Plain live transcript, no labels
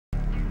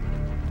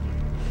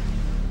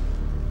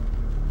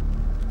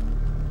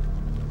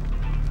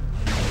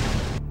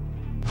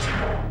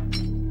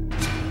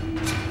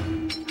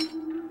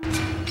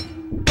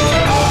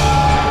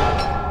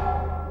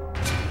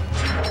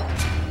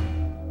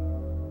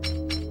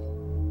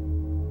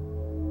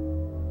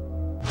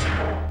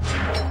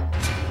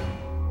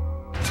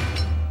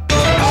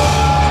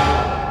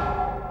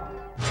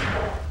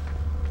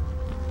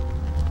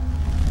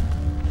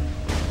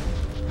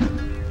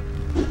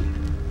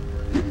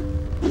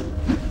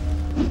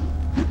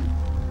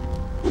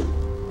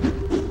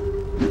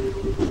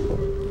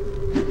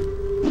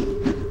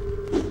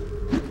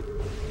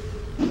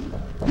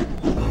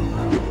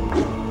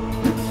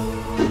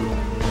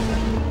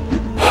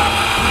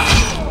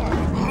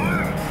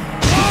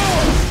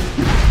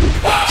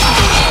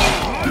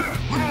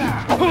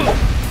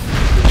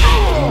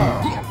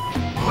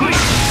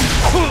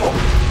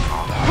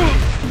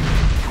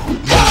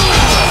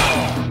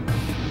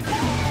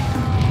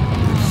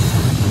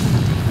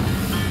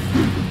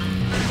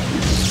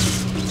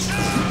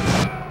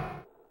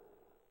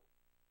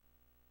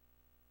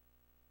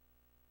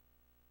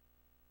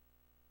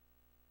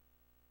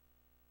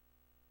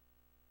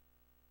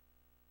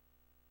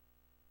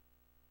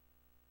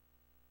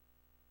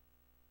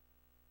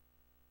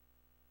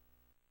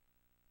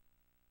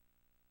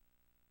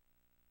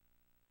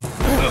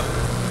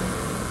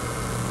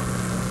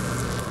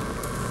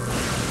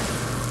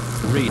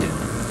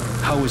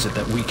How is it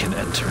that we can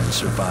enter and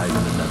survive in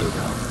the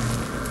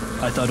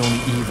Netherrealm? I thought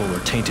only evil or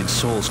tainted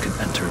souls can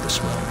enter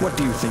this realm. What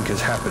do you think has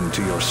happened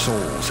to your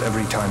souls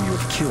every time you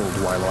have killed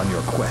while on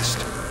your quest?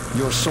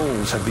 Your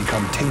souls have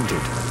become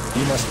tainted.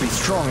 You must be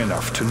strong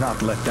enough to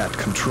not let that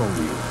control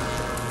you.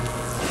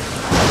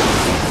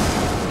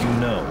 You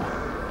know,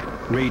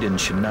 Raiden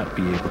should not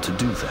be able to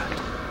do that.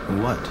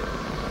 What?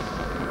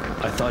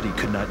 I thought he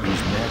could not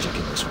use magic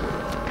in this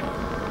world.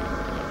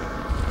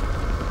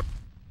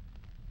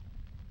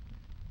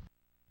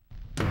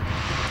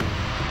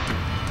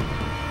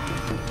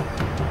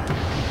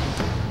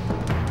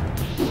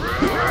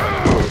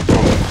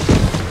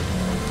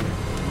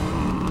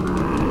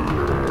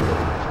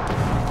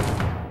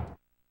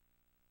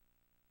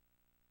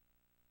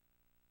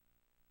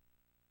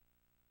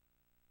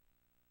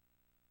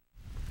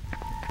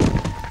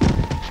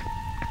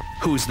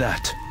 Who's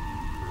that?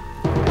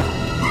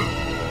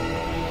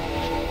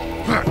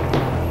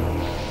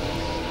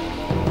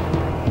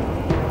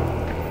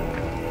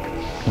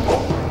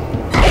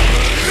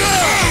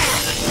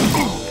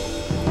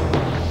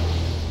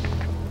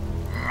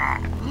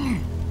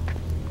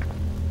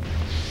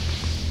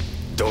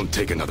 Don't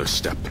take another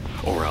step,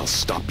 or I'll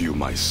stop you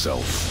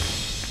myself.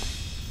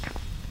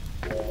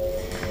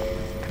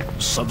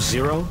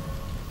 Sub-Zero?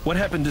 What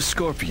happened to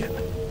Scorpion?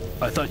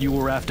 I thought you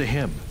were after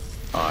him.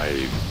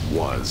 I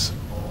was.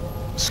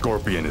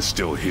 Scorpion is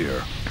still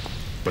here,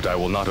 but I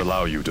will not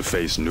allow you to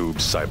face Noob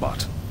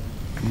Saibot.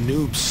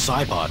 Noob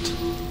Saibot?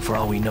 For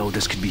all we know,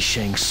 this could be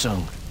Shang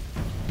Tsung.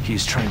 He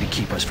is trying to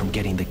keep us from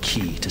getting the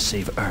key to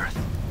save Earth.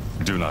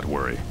 Do not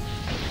worry.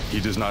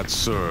 He does not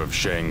serve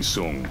Shang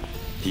Tsung.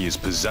 He is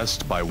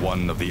possessed by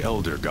one of the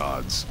Elder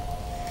Gods.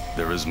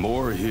 There is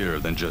more here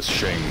than just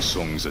Shang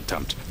Tsung's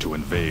attempt to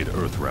invade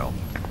Earthrealm.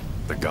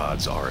 The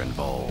gods are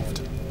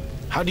involved.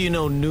 How do you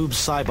know Noob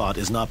Saibot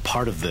is not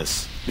part of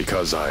this?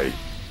 Because I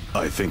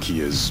think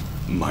he is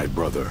my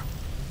brother.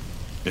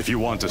 If you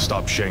want to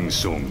stop Shang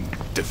Tsung,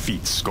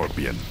 defeat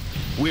Scorpion.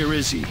 Where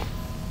is he?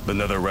 The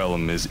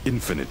Netherrealm is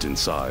infinite in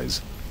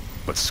size,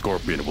 but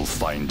Scorpion will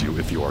find you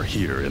if you are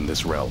here in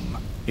this realm.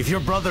 If your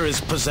brother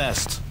is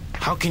possessed,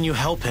 how can you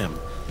help him?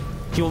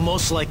 He will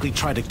most likely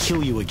try to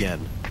kill you again.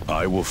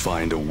 I will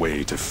find a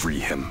way to free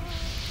him.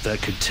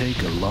 That could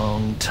take a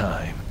long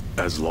time.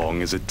 As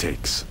long as it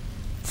takes.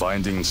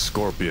 Finding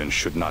Scorpion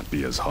should not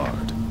be as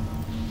hard.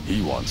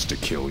 He wants to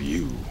kill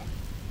you.